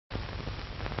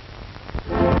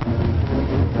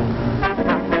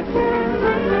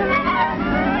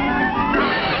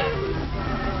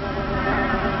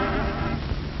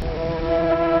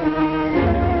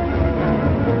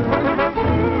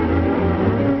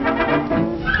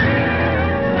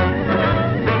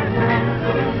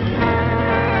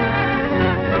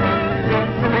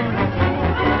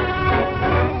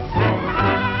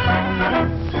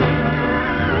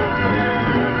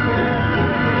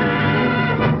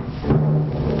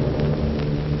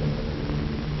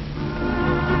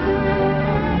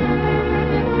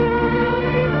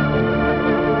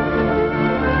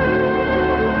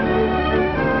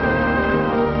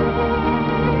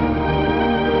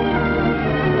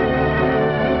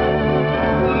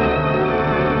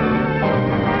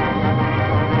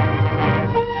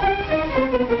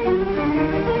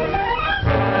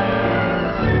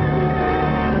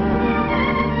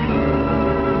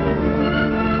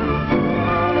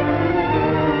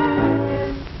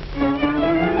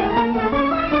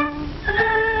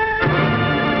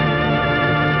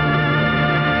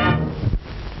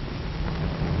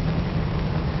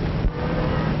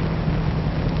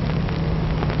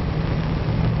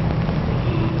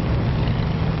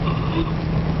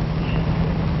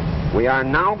We are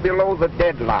now below the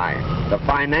deadline, the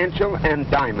financial and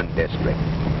diamond district.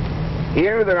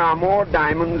 Here there are more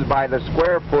diamonds by the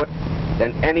square foot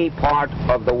than any part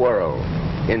of the world,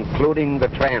 including the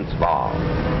Transvaal.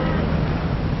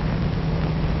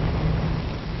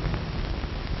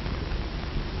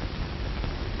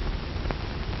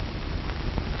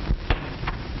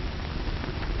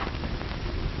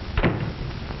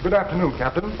 Good afternoon,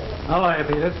 Captain. How are you,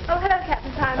 Peter? Oh, hello,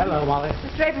 Captain Simon. Hello, Molly.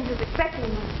 Mr. Abrams is expecting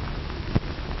you.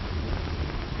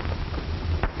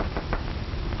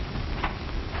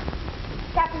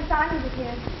 Captain Simon is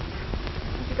here.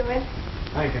 Won't you go in?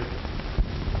 Thank you.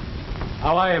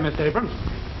 How are you, Mr. Abrams?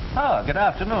 Oh, good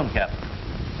afternoon, Captain.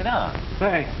 Sit down.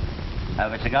 Thanks.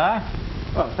 Have a cigar?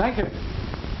 Oh, thank you.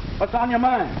 What's on your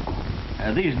mind?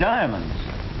 These diamonds.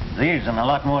 These and a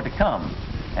lot more to come.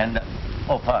 And,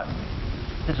 oh, pardon.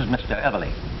 This is Mr.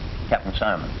 Everly, Captain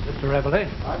Simons. Mr. Everly?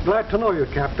 I'm glad to know you,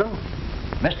 Captain.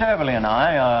 Mr. Everly and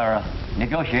I are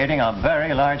negotiating a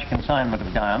very large consignment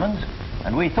of diamonds,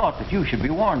 and we thought that you should be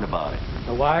warned about it.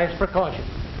 A wise precaution.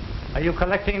 Are you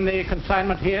collecting the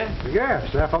consignment here?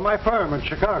 Yes, they're for my firm in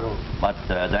Chicago. But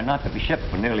they're not to be shipped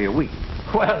for nearly a week.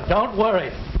 Well, don't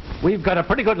worry. We've got a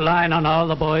pretty good line on all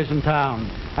the boys in town,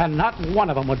 and not one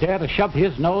of them would dare to shove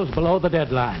his nose below the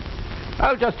deadline.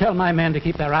 I'll just tell my men to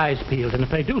keep their eyes peeled, and if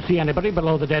they do see anybody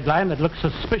below the deadline that looks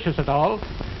suspicious at all,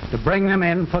 to bring them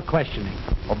in for questioning.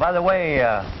 Oh, by the way,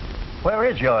 where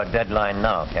is your deadline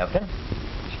now, Captain?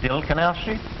 Still Canal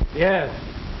Street? Yes,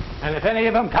 and if any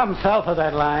of them come south of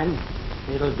that line,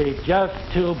 it'll be just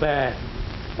too bad.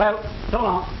 Well, so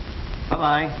long.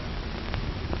 Bye-bye.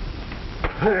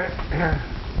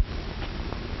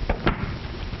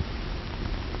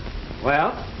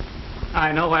 Well,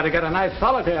 I know where to get a nice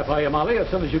solitaire for you, Molly, as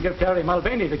soon as you give Terry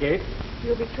Mulvaney the gate.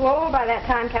 You'll be too old by that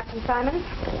time, Captain Simon.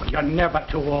 Oh, you're never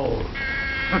too old.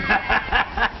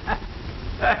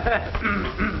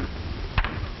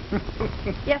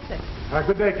 Yes, sir.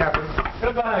 Good day, Captain.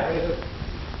 Goodbye, Peter.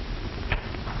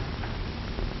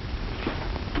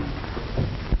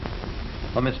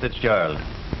 Oh, Miss Fitzgerald,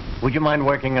 would you mind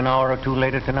working an hour or two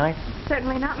later tonight?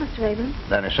 Certainly not, Mr. Abrams.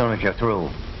 Then as soon as you're through,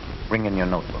 bring in your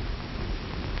notebook.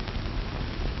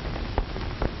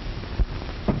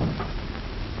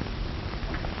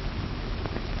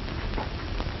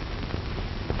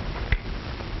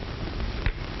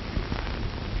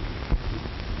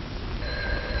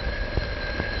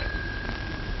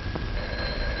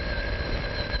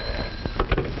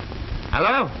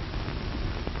 Hello?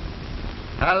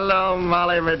 Hello,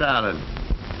 Molly, my darling.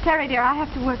 Terry, dear, I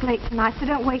have to work late tonight, so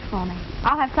don't wait for me.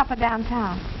 I'll have supper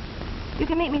downtown. You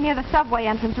can meet me near the subway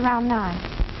entrance around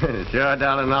 9. Sure,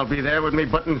 darling, I'll be there with me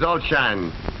buttons all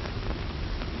shine.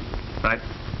 Right.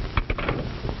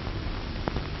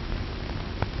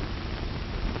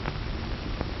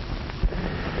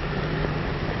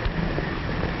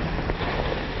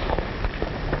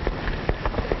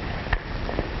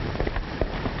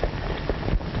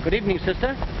 Good evening,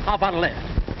 sister. How about a lift?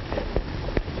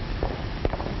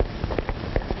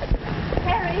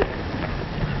 Terry!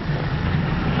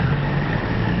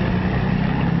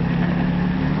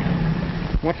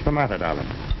 What's the matter, darling?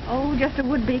 Oh, just a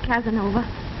would-be Casanova.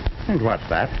 And what's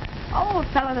that? Oh,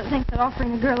 a fellow that thinks that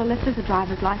offering a girl a lift is a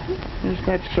driver's license. Is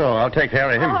that so? I'll take care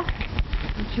of him. Oh,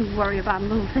 don't you worry about a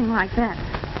little thing like that.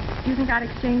 Do you think I'd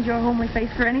exchange your homely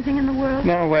face for anything in the world?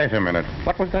 No, wait a minute.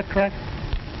 What was that crack?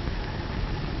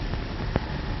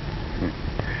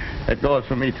 It goes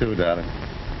for me, too, darling.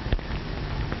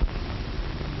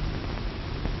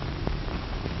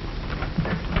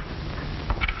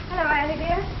 Hello, Annie,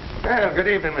 dear. Well, good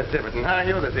evening, Miss Tiverton. How are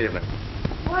you this evening?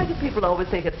 Why do people always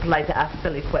think it's polite to ask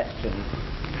silly questions?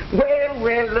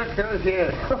 Well, look who's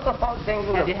here.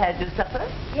 Have you had your supper?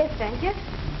 Yes, thank you.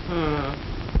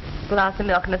 Glass of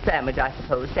milk and a sandwich, I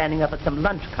suppose, standing up at some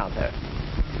lunch counter.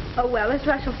 Oh, well, this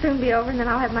rush will soon be over, and then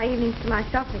I'll have my evenings to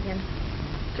myself again.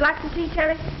 Would you like some tea,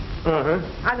 Terry? Uh-huh.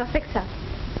 I'll go fix some.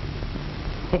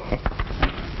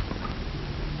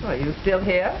 Are you still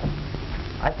here?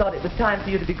 I thought it was time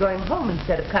for you to be going home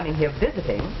instead of coming here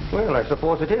visiting. Well, I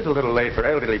suppose it is a little late for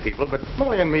elderly people, but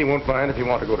Molly and me won't mind if you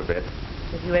want to go to bed.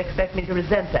 If you expect me to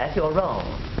resent that, you're wrong.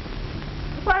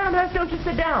 Why on earth don't you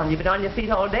sit down? You've been on your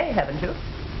feet all day, haven't you?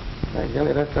 I tell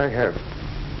you, that I have.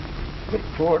 The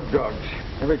poor dogs.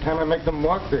 Every time I make them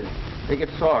walk, they get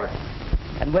sore.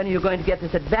 And when are you going to get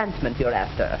this advancement you're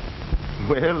after?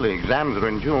 Well, the exams are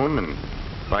in June, and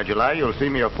by July you'll see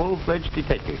me a full-fledged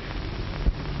detective.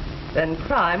 Then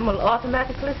crime will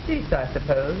automatically cease, I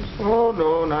suppose. Oh,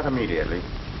 no, not immediately.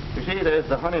 You see, there's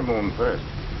the honeymoon first.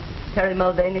 Terry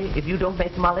Mulvaney, if you don't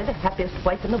make Molly the happiest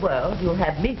wife in the world, you'll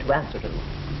have me to answer to.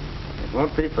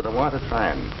 Won't be for the want of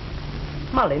trying.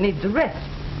 Molly needs a rest.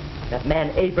 That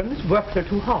man Abrams works her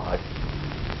too hard.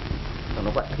 Don't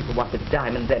know what people want with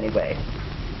diamonds anyway.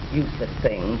 Useless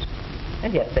things.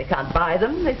 And yet if they can't buy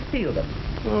them, they steal them.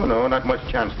 Oh, no, not much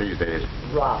chance these days.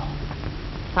 Rot.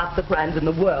 Half the crimes in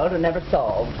the world are never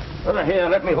solved. Well, here,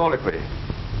 let me hold it for you.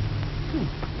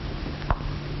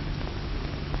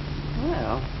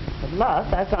 Well, at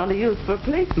last I found a use for a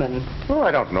policeman. Oh,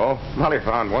 I don't know. Molly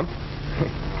found one.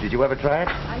 Did you ever try it?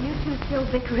 Are you two still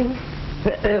bickering?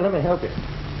 Let me help you.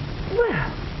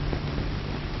 Well,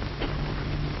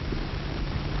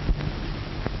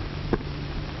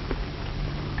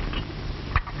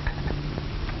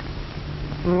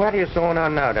 What are you sewing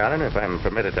on now, darling, if I'm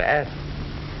permitted to ask?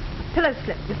 Pillow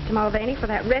slip, Mr. Mulvaney, for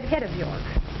that red head of yours.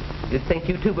 you'd think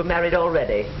you two were married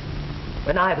already.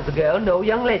 When I was a girl, no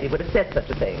young lady would have said such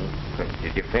a thing.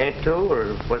 Did you faint too,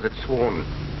 or was it swoon?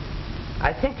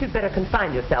 I think you'd better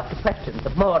confine yourself to questions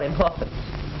of more importance.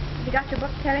 Have you got your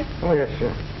book, Terry? Oh, yes,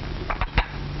 sure.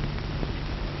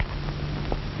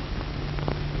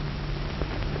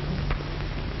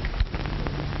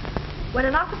 When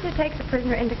an officer takes a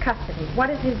prisoner into custody, what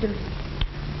is his duty?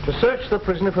 To search the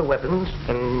prisoner for weapons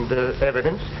and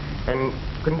evidence, and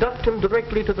conduct him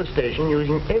directly to the station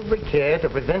using every care to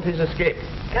prevent his escape.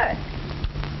 Good.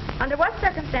 Under what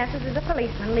circumstances is a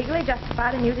policeman legally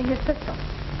justified in using his pistol?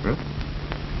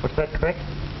 What's that, correct?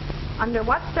 Under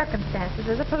what circumstances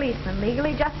is a policeman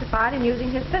legally justified in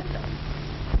using his pistol?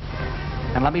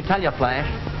 And let me tell you, Flash,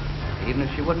 even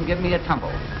if she wouldn't give me a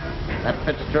tumble, that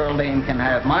Fitzgerald dame can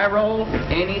have my role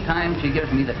any time she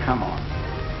gives me the come on.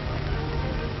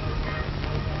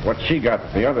 What she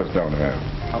got, the others don't have.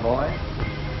 Oh, boy.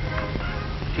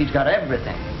 She's got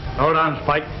everything. Hold on,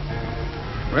 Spike.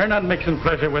 We're not mixing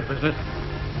pleasure with business.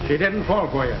 She didn't fall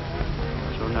for you.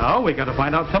 So now we got to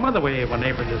find out some other way when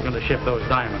Abrams is going to ship those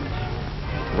diamonds.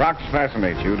 Rocks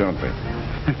fascinate you, don't they?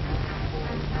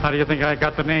 How do you think I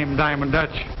got the name Diamond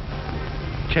Dutch?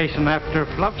 Chasing after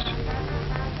fluffs?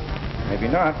 Maybe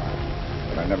not.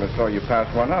 But I never saw you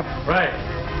pass one up. Right.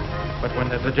 But when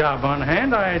there's a job on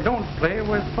hand, I don't play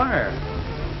with fire.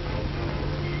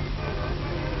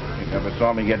 You never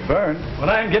saw me get burned. Well,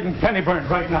 I'm getting penny burned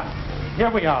right now. Here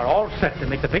we are, all set to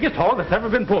make the biggest haul that's ever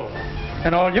been pulled.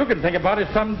 And all you can think about is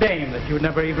some dame that you've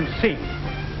never even seen.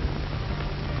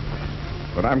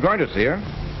 But I'm going to see her.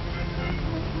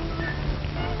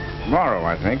 Tomorrow,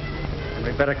 I think. And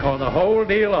we better call the whole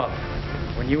deal off.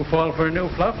 When you fall for a new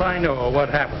fluff, I know what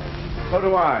happens. So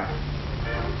do I.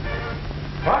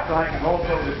 But I can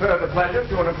also defer the pleasure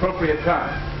to an appropriate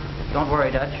time. Don't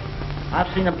worry, Dutch.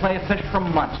 I've seen him play fish for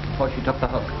months before she took the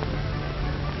hook.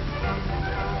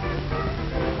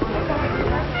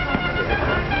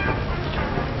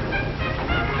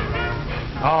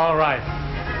 All right.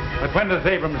 But when does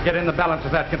Abrams get in the balance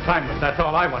of that consignment? That's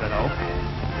all I want to know.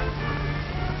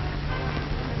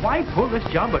 Why pull this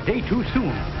job a day too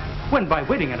soon? When by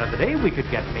waiting another day, we could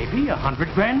get maybe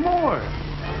 $100 grand more.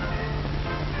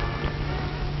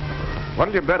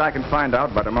 What'll you bet I can find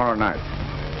out by tomorrow night?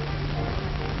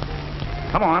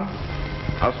 Come on.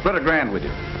 I'll split $1 grand with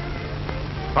you.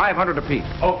 500 apiece.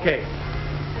 Okay.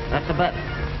 That's a bet.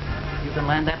 You can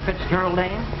land that Fitzgerald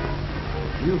dame?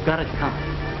 You've got it coming.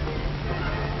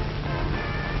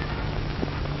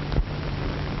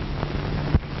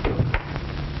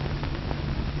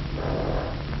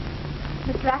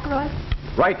 Mr. Ackroyd?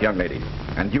 Right, young lady.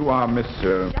 And you are Miss...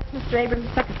 Just Mr.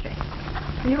 Abrams' secretary.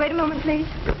 Will you wait a moment, please?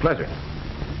 With pleasure.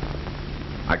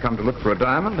 I come to look for a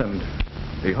diamond, and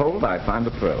behold, I find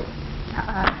a pearl.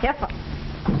 Careful.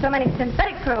 So many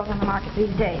synthetic pearls on the market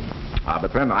these days. Ah,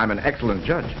 but then I'm an excellent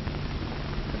judge.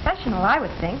 Professional, I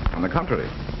would think. On the contrary.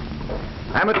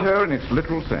 Amateur in its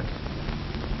literal sense.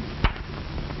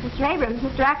 Mr. Abrams,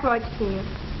 Mr. Ackroyd to see you.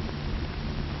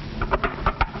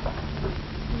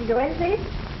 Will you go in, please?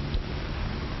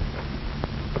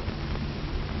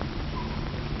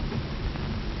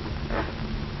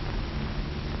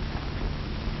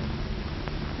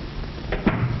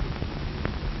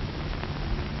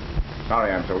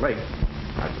 Sorry I'm so late.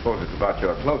 I suppose it's about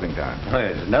your closing time. Oh,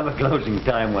 it's never closing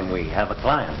time when we have a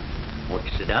client. Won't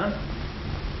you sit down?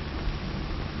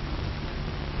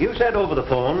 You said over the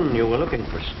phone you were looking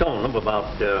for stone of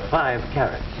about 5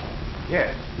 carats.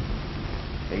 Yes.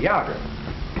 A yarder.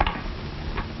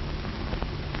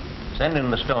 Send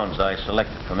in the stones I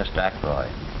selected for Mr.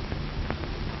 Ackroyd.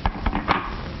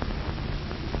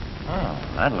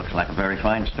 Oh, that looks like a very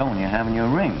fine stone you have in your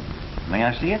ring. May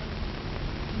I see it?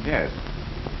 Yes.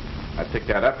 I picked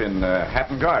that up in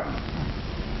Hatton Garden.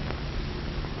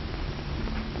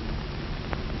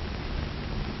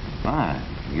 My,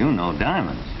 you know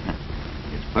diamonds.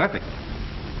 It's Perfect.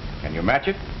 Can you match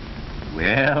it?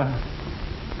 Well,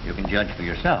 you can judge for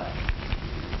yourself.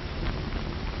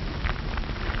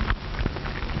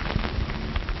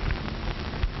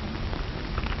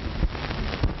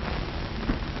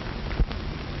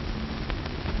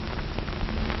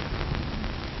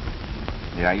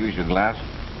 May I use your glass?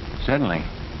 Certainly.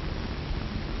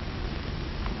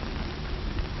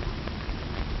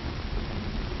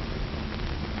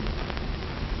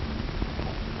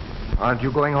 Aren't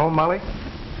you going home, Molly?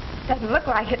 Doesn't look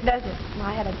like it, does it?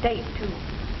 I had a date, too.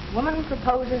 Woman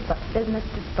proposes, but business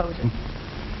disposes.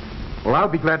 Well, I'll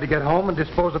be glad to get home and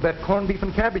dispose of that corned beef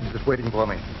and cabbage that's waiting for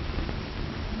me.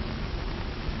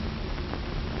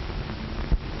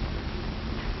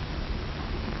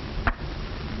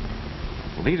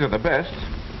 Well, these are the best,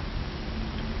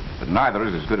 but neither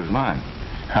is as good as mine.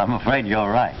 I'm afraid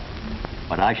you're right.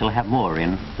 But I shall have more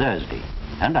in Thursday,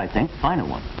 and I think finer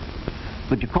ones.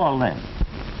 Could you call then?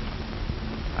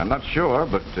 I'm not sure,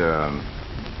 but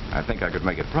I think I could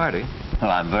make it Friday.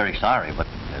 Well, I'm very sorry, but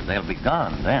they'll be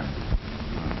gone then.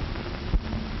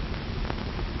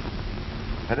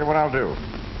 Tell you what I'll do.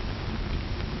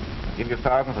 I'll give you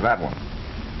 1,000 for that one.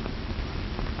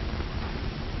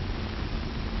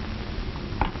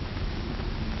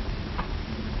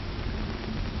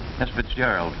 Miss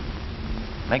Fitzgerald,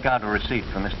 make out a receipt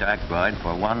for Mr. Ackroyd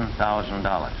for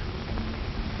 $1,000.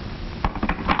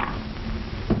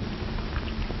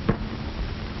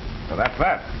 So that's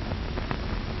that.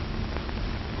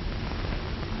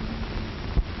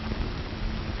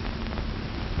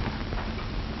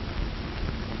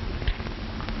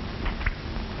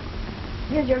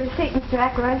 Here's your receipt, Mr.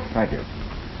 Ackroyd. Thank you.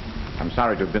 I'm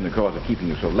sorry to have been the cause of keeping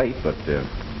you so late, but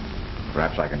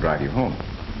perhaps I can drive you home.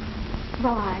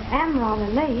 Well, I am rather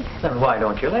late. Then why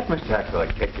don't you let Mr.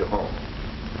 Ackroyd take you home?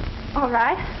 All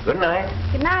right. Good night.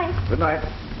 Good night. Good night.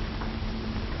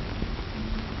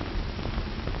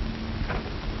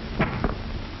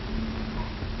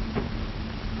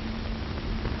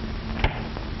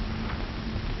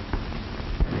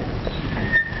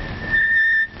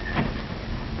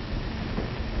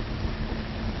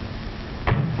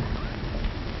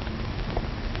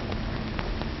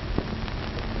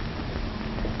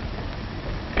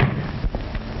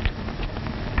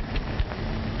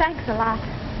 Thanks a lot.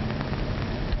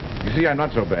 You see, I'm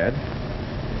not so bad.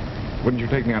 Wouldn't you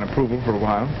take me on approval for a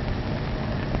while?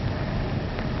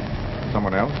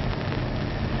 Someone else?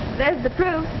 There's the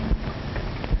proof.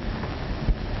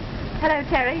 Hello,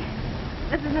 Terry.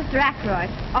 This is Mr. Ackroyd,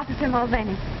 Officer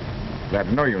Mulvaney. Glad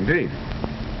to know you indeed.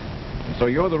 And so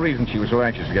you're the reason she was so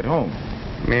anxious to get home.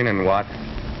 Meaning what?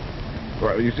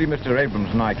 Well, you see, Mr.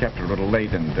 Abrams and I kept her a little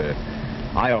late, and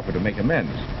I offered to make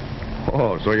amends.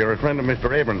 Oh, so you're a friend of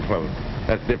Mr. Abrams. Well,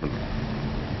 that's different.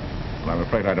 Well, I'm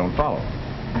afraid I don't follow.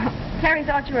 Terry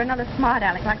thought you were another smart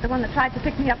aleck, like the one that tried to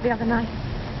pick me up the other night.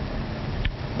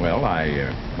 Well,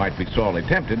 I might be sorely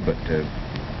tempted, but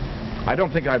I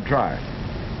don't think I'd try.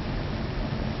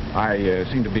 I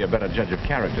seem to be a better judge of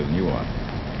character than you are.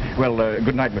 Well,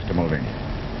 good night, Mr. Mulvaney.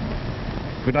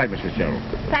 Good night, Mr. Sherrill.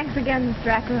 Thanks again, Mr.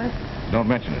 Ackroyd. Don't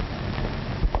mention it.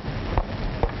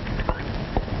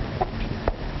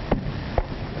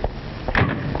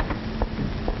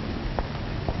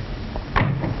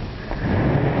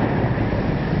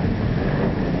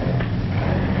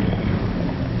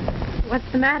 What's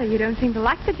the matter? You don't seem to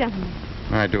like the gentleman.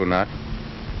 I do not.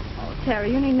 Oh,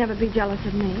 Terry, you need never be jealous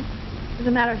of me. As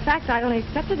a matter of fact, I only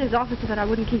accepted his offer so that I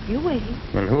wouldn't keep you waiting.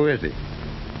 Well, who is he?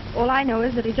 All I know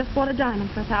is that he just bought a diamond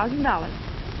for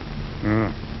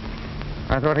 $1,000.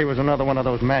 I thought he was another one of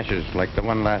those mashers, like the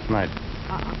one last night.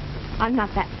 I'm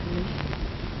not that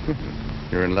foolish.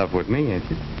 You're in love with me, ain't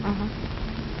you? Uh-huh.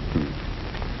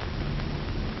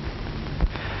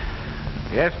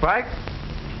 Yes, Spike?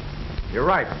 You're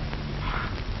right.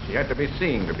 She had to be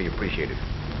seen to be appreciated.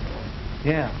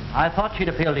 Yeah, I thought she'd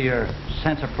appeal to your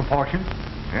sense of proportion.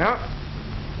 Yeah?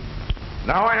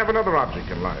 Now I have another object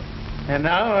in life. And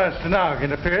now Stenog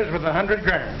interferes with $100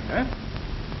 grand, huh?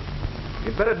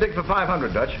 You'd better dig for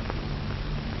 500, Dutch.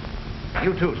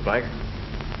 You too, Spike.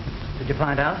 Did you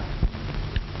find out?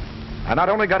 I not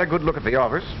only got a good look at the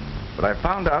office, but I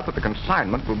found out that the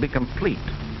consignment will be complete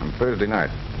on Thursday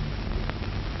night.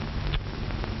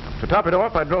 To top it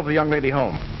off, I drove the young lady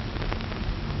home.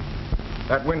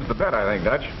 That wins the bet, I think,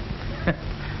 Dutch.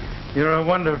 You're a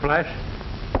wonder, Flash.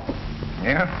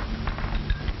 Yeah?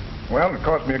 Well, it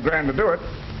cost me $1 grand to do it.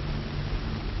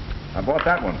 I bought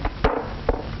that one.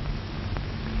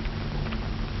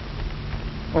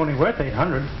 Only worth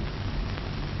 800.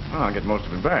 Well, I'll get most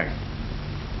of it back.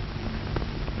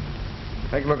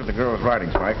 Take a look at the girl's writing,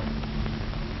 Spike.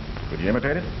 Could you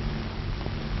imitate it?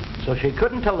 So she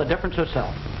couldn't tell the difference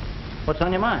herself. What's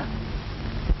on your mind?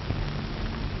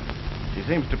 She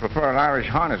seems to prefer an Irish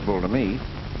harness bull to me.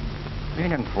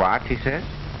 Meaning what, he says?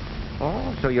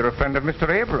 Oh, so you're a friend of Mr.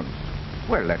 Abrams.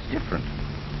 Well, that's different.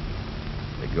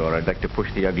 Begor, I'd like to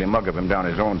push the ugly mug of him down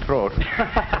his own throat.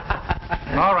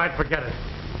 All right, forget it.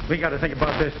 We got to think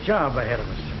about this job ahead of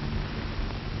us.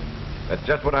 That's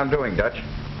just what I'm doing, Dutch.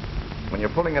 When you're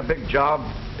pulling a big job,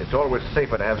 it's always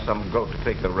safer to have some goat to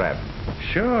take the rap.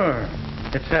 Sure.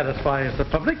 It satisfies the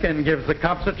public and gives the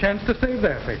cops a chance to save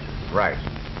their faces. Right.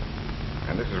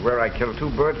 And this is where I kill two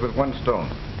birds with one stone.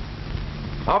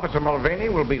 Officer Mulvaney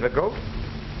will be the goat,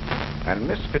 and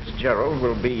Miss Fitzgerald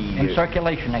will be... In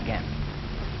circulation again.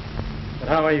 But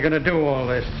how are you going to do all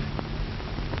this?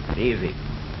 Easy.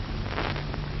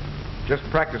 Just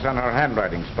practice on her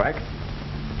handwriting, Spike,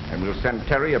 and we'll send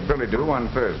Terry a billy-do on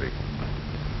Thursday.